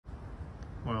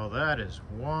Well, that is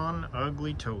one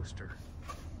ugly toaster.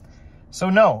 So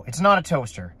no, it's not a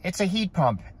toaster. It's a heat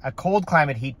pump, a cold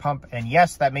climate heat pump, and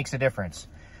yes, that makes a difference.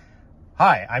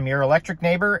 Hi, I'm your electric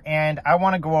neighbor, and I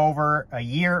want to go over a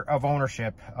year of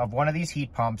ownership of one of these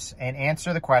heat pumps and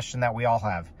answer the question that we all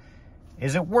have.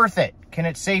 Is it worth it? Can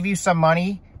it save you some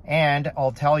money? And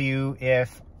I'll tell you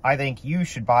if I think you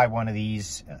should buy one of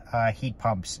these heat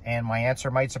pumps, and my answer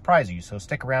might surprise you, so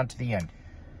stick around to the end.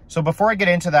 So before I get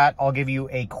into that, I'll give you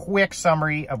a quick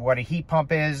summary of what a heat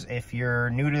pump is. If you're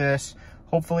new to this,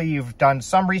 hopefully you've done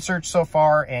some research so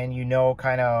far and you know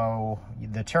kind of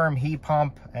the term heat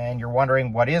pump and you're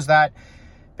wondering what is that.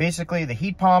 Basically, the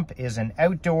heat pump is an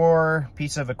outdoor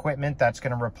piece of equipment that's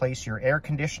going to replace your air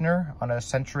conditioner on a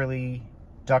centrally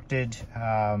ducted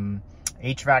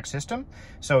HVAC system.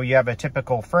 So you have a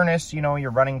typical furnace, you know,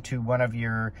 you're running to one of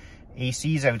your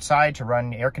ACs outside to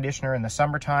run air conditioner in the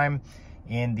summertime.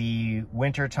 In the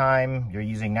winter time, you're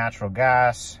using natural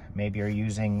gas. Maybe you're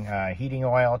using heating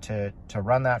oil to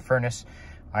run that furnace.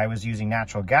 I was using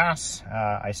natural gas.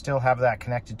 I still have that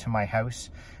connected to my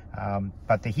house.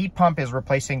 But the heat pump is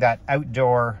replacing that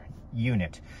outdoor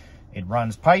unit. It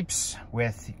runs pipes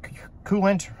with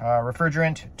coolant,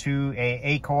 refrigerant to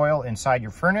a coil inside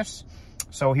your furnace.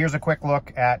 So here's a quick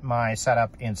look at my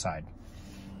setup inside.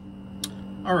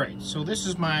 All right, so this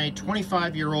is my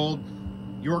 25-year-old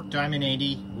York Diamond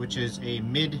 80, which is a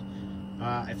mid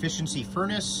efficiency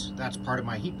furnace. That's part of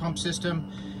my heat pump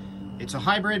system. It's a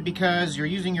hybrid because you're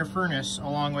using your furnace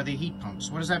along with a heat pump.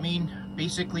 So what does that mean?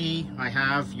 Basically, I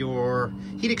have your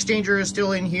heat exchanger is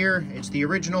still in here. It's the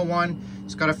original one.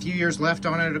 It's got a few years left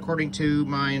on it according to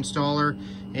my installer,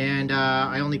 and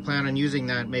I only plan on using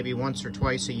that maybe once or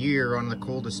twice a year on the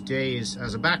coldest days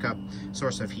as a backup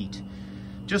source of heat.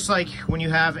 Just like when you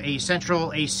have a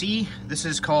central AC, this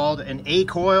is called an A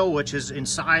coil, which is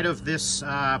inside of this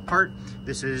part.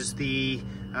 This is the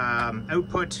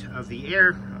output of the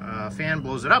air. Fan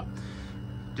blows it up,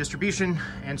 distribution.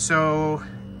 And so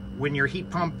when your heat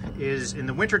pump is in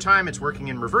the winter time, it's working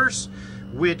in reverse,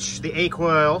 which the A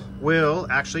coil will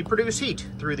actually produce heat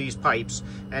through these pipes.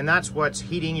 And that's what's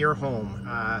heating your home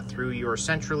through your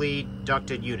centrally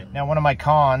ducted unit. Now, one of my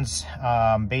cons,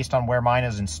 based on where mine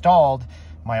is installed,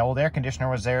 my old air conditioner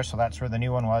was there, so that's where the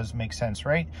new one was. Makes sense,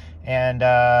 right? And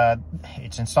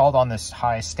it's installed on this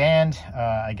high stand,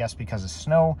 I guess because of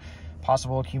snow,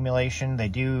 possible accumulation. They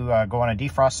do go on a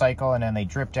defrost cycle, and then they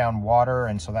drip down water,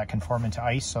 and so that can form into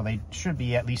ice. So they should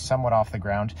be at least somewhat off the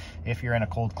ground if you're in a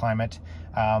cold climate.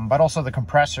 But also the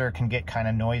compressor can get kind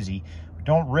of noisy.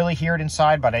 Don't really hear it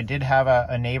inside, but I did have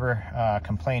a neighbor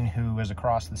complain who was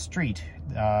across the street,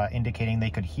 indicating they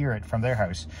could hear it from their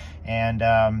house.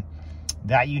 And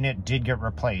that unit did get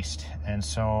replaced, and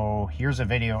so here's a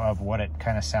video of what it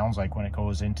kind of sounds like when it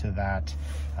goes into that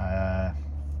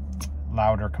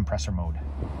louder compressor mode.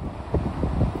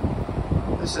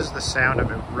 This is the sound of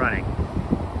it running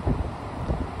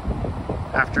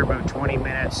after about 20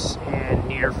 minutes in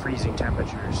near freezing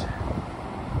temperatures.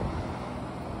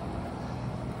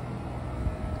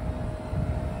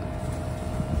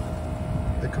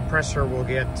 The compressor will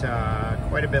get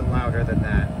quite a bit louder than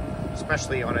that,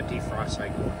 especially on a defrost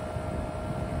cycle.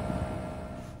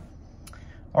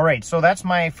 All right, so that's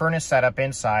my furnace setup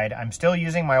inside. I'm still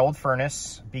using my old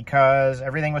furnace because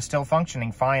everything was still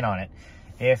functioning fine on it.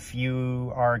 If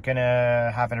you are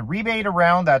gonna have a rebate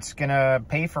around that's gonna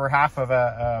pay for half of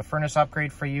a furnace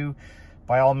upgrade for you,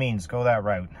 by all means, go that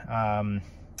route.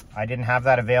 I didn't have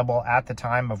that available at the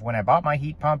time of when I bought my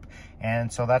heat pump,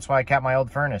 and so that's why I kept my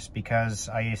old furnace, because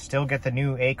I still get the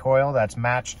new A coil that's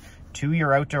matched to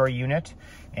your outdoor unit.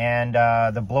 And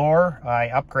the blower I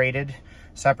upgraded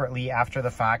separately after the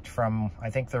fact from, I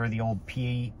think they're the old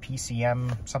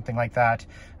PCM, something like that.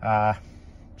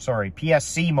 Sorry,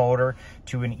 PSC motor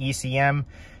to an ECM.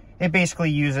 It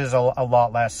basically uses a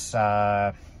lot less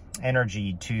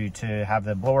energy to have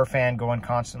the blower fan going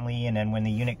constantly, and then when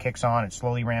the unit kicks on, it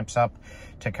slowly ramps up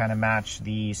to kind of match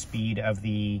the speed of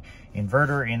the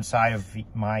inverter inside of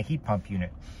my heat pump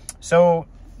unit. So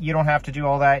you don't have to do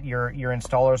all that. Your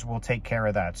installers will take care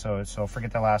of that. So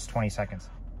forget the last 20 seconds.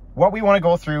 What we want to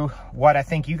go through, what I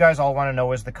think you guys all want to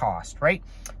know, is the cost, right?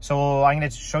 So I'm going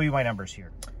to show you my numbers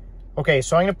here. Okay,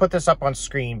 so I'm going to put this up on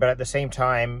screen, but at the same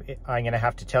time, I'm going to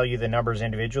have to tell you the numbers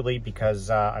individually because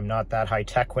I'm not that high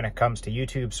tech when it comes to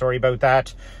YouTube. Sorry about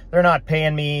that. They're not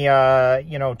paying me,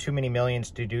 you know, too many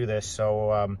millions to do this.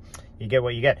 So you get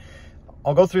what you get.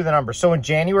 I'll go through the numbers. So in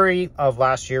January of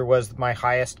last year was my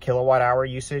highest kilowatt hour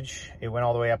usage. It went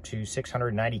all the way up to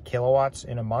 690 kilowatts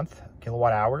in a month,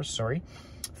 kilowatt hours, sorry.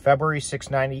 February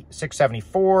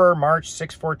 674, March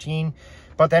 614.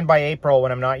 But then by April,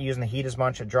 when I'm not using the heat as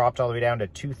much, it dropped all the way down to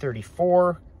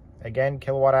 234, again,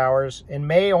 kilowatt hours. In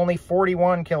May, only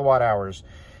 41 kilowatt hours.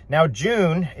 Now,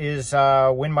 June is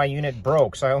when my unit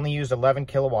broke, so I only used 11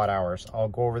 kilowatt hours. I'll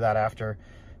go over that after.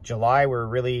 July, we're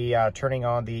really turning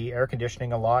on the air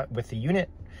conditioning a lot with the unit.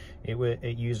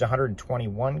 It used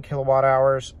 121 kilowatt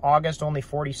hours. August, only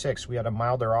 46. We had a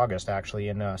milder August, actually,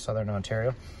 in southern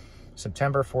Ontario.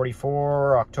 September,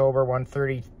 44. October,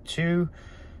 132.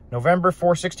 November,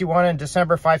 461. And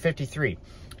December, 553.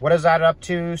 What does that up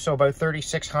to? So about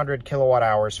 3,600 kilowatt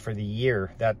hours for the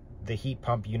year that the heat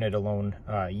pump unit alone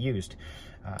used.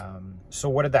 So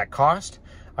what did that cost?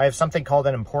 I have something called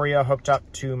an Emporia hooked up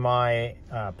to my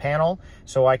panel,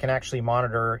 so I can actually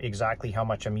monitor exactly how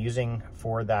much I'm using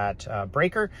for that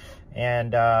breaker.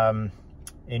 And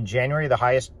in January, the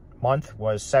highest month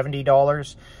was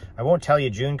 $70. I won't tell you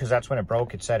June because that's when it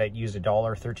broke. It said it used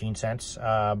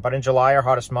 $1.13. But in July, our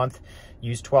hottest month,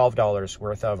 used $12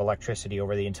 worth of electricity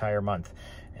over the entire month.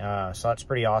 So that's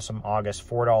pretty awesome. August,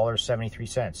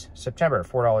 $4.73. September,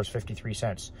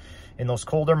 $4.53. In those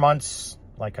colder months,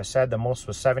 like I said, the most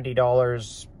was $70,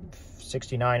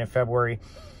 $69 in February,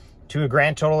 to a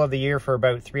grand total of the year for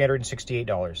about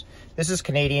 $368. This is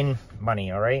Canadian money,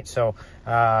 all right? So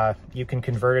you can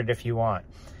convert it if you want.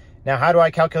 Now, how do I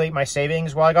calculate my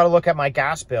savings? Well, I got to look at my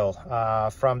gas bill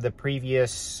from the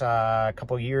previous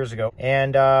couple years ago.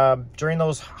 And during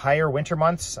those higher winter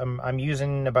months, I'm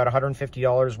using about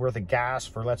 $150 worth of gas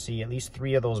for, let's see, at least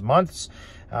 3 of those months.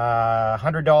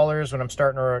 $100 when I'm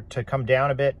starting to come down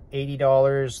a bit,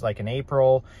 $80 like in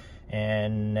April,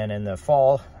 and then in the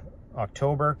fall,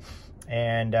 October,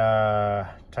 and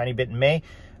tiny bit in May.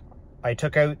 I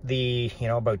took out the,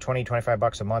 about 20, 25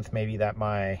 bucks a month maybe that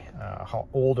my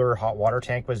older hot water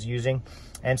tank was using.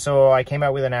 And so I came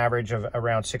out with an average of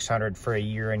around 600 for a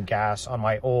year in gas on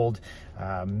my old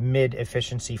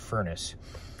mid-efficiency furnace.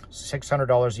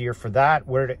 $600 a year for that.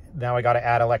 Now I got to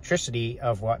add electricity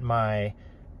of what my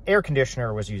air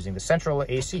conditioner was using, the central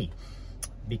AC,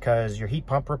 because your heat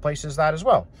pump replaces that as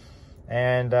well.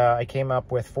 And I came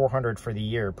up with 400 for the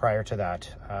year prior to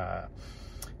that.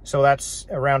 So that's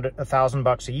around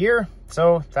 $1,000 a year.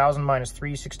 So 1,000 minus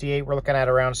 368, we're looking at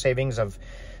around savings of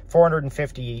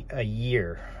 $450 a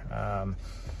year.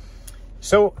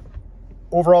 So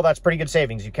overall, that's pretty good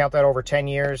savings. You count that over 10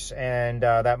 years, and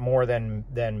that more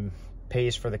than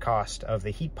pays for the cost of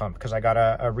the heat pump, because I got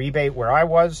a rebate where I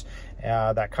was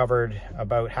that covered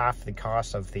about half the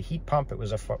cost of the heat pump. It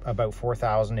was about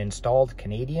 $4,000 installed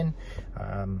Canadian,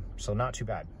 so not too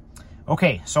bad.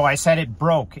 Okay, so I said it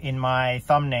broke in my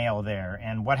thumbnail there,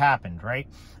 and what happened, right?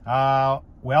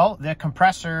 Well, the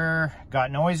compressor got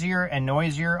noisier and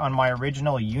noisier on my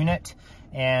original unit,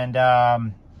 and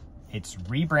it's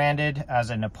rebranded as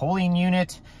a Napoleon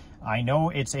unit. I know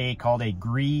it's called a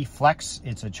Gree Fless.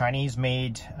 It's a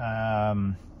Chinese-made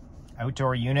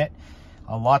outdoor unit.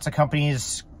 Lots of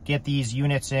companies get these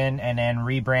units in and then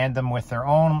rebrand them with their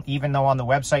own, even though on the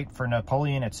website for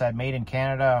Napoleon it said made in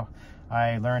Canada.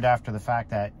 I learned after the fact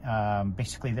that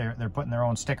basically they're putting their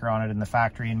own sticker on it in the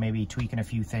factory and maybe tweaking a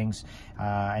few things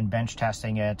and bench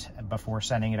testing it before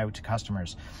sending it out to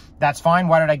customers. That's fine.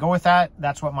 Why did I go with that?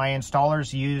 That's what my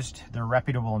installers used. They're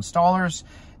reputable installers.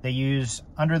 They use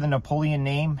under the Napoleon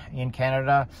name in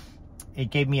Canada.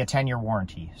 It gave me a 10-year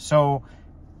warranty. So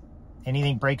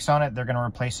anything breaks on it, they're going to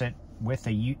replace it with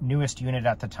the newest unit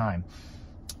at the time.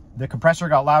 The compressor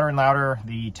got louder and louder.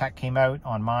 The tech came out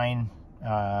on mine,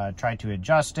 tried to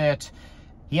adjust it.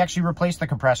 He actually replaced the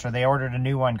compressor. They ordered a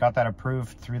new one, got that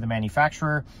approved through the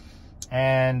manufacturer,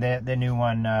 and the new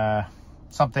one,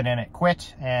 something in it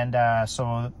quit, and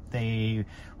so they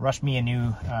rushed me a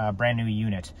new brand new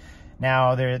unit.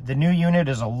 Now the new unit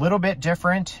is a little bit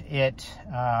different. It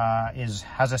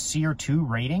has a SEER 2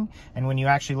 rating, and when you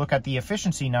actually look at the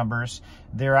efficiency numbers,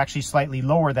 they're actually slightly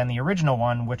lower than the original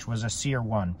one, which was a SEER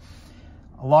 1.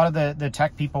 A lot of the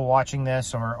tech people watching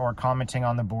this or commenting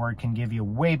on the board can give you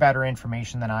way better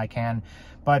information than I can.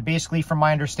 But basically, from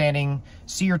my understanding,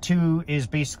 SEER 2 is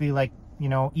basically like,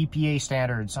 EPA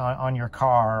standards on your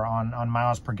car, on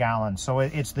miles per gallon. So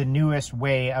it's the newest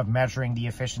way of measuring the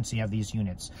efficiency of these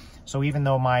units. So even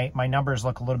though my numbers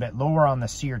look a little bit lower on the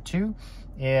SEER 2,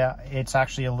 it's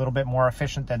actually a little bit more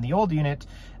efficient than the old unit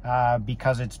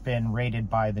because it's been rated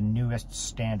by the newest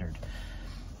standard.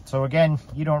 So again,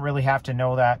 you don't really have to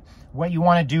know that. What you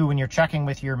want to do when you're checking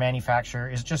with your manufacturer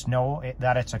is just know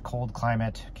that it's a cold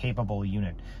climate capable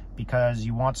unit, because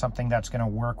you want something that's going to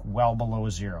work well below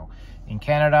zero. In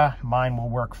Canada, mine will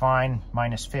work fine,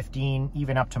 minus 15,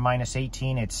 even up to minus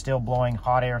 18. It's still blowing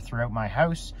hot air throughout my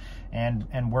house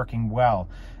and working well.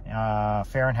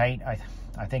 Fahrenheit,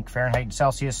 I think Fahrenheit and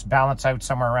Celsius balance out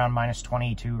somewhere around minus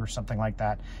 22 or something like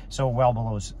that. So well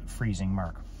below freezing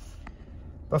mark.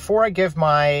 Before I give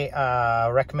my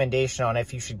recommendation on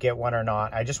if you should get one or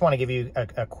not, I just want to give you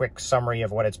a quick summary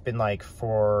of what it's been like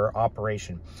for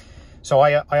operation. So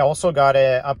I also got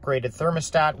an upgraded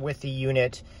thermostat with the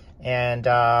unit, and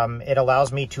it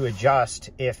allows me to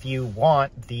adjust if you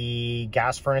want the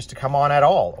gas furnace to come on at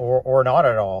all or not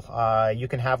at all. You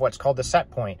can have what's called the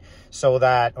set point, so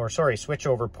that, or sorry,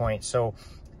 switchover point. So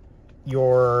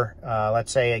your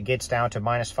let's say it gets down to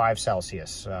minus 5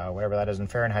 Celsius, whatever that is in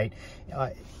Fahrenheit,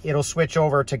 it'll switch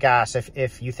over to gas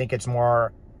if you think it's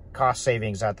more cost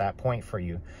savings at that point for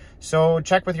you. So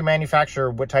check with your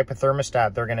manufacturer what type of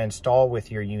thermostat they're going to install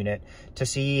with your unit to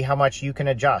see how much you can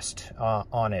adjust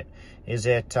on it. Is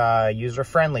it user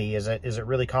friendly? Is it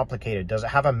really complicated? Does it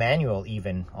have a manual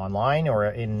even online or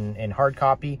in hard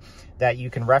copy that you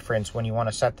can reference when you want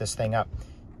to set this thing up?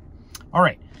 All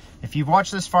right, if you've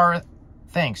watched this far,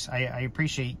 thanks. I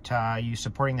appreciate you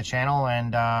supporting the channel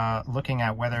and looking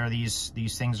at whether these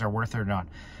things are worth it or not.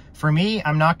 For me,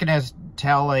 I'm not going to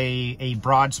tell a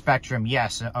broad spectrum.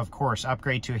 Yes, of course,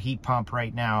 upgrade to a heat pump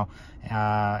right now.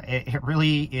 It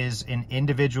really is an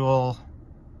individual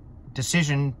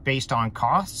decision based on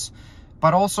costs,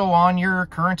 but also on your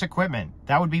current equipment.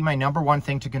 That would be my number one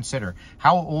thing to consider.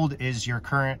 How old is your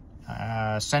current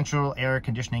central air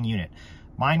conditioning unit?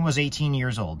 Mine was 18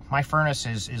 years old. My furnace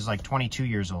is like 22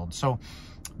 years old. So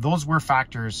those were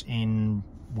factors in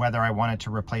whether I wanted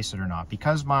to replace it or not.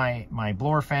 Because my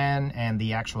blower fan and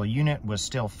the actual unit was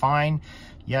still fine.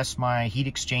 Yes, my heat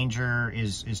exchanger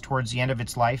is towards the end of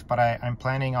its life, but I'm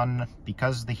planning on,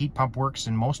 because the heat pump works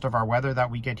in most of our weather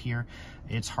that we get here,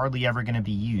 it's hardly ever going to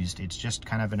be used. It's just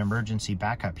kind of an emergency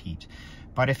backup heat.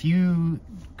 But if you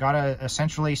got a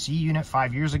central AC unit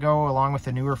 5 years ago along with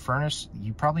a newer furnace,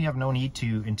 you probably have no need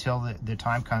to until the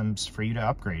time comes for you to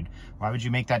upgrade. Why would you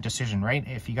make that decision, right?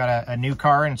 If you got a new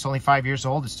car and it's only 5 years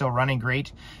old, it's still running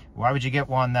great, why would you get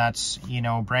one that's, you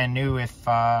know, brand new if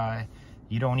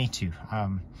you don't need to?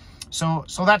 So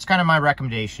that's kind of my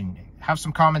recommendation. Have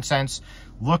some common sense.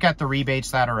 Look at the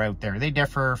rebates that are out there. They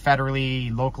differ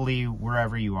federally, locally,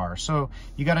 wherever you are. So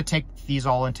you got to take these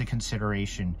all into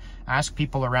consideration. Ask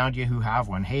people around you who have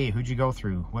one. Hey, who'd you go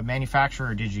through? What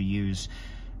manufacturer did you use?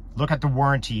 Look at the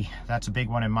warranty. That's a big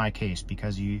one in my case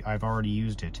because I've already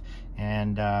used it.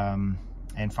 And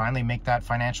finally, make that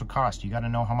financial cost. You got to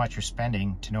know how much you're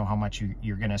spending to know how much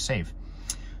you're going to save.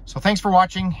 So thanks for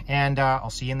watching, and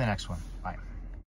I'll see you in the next one.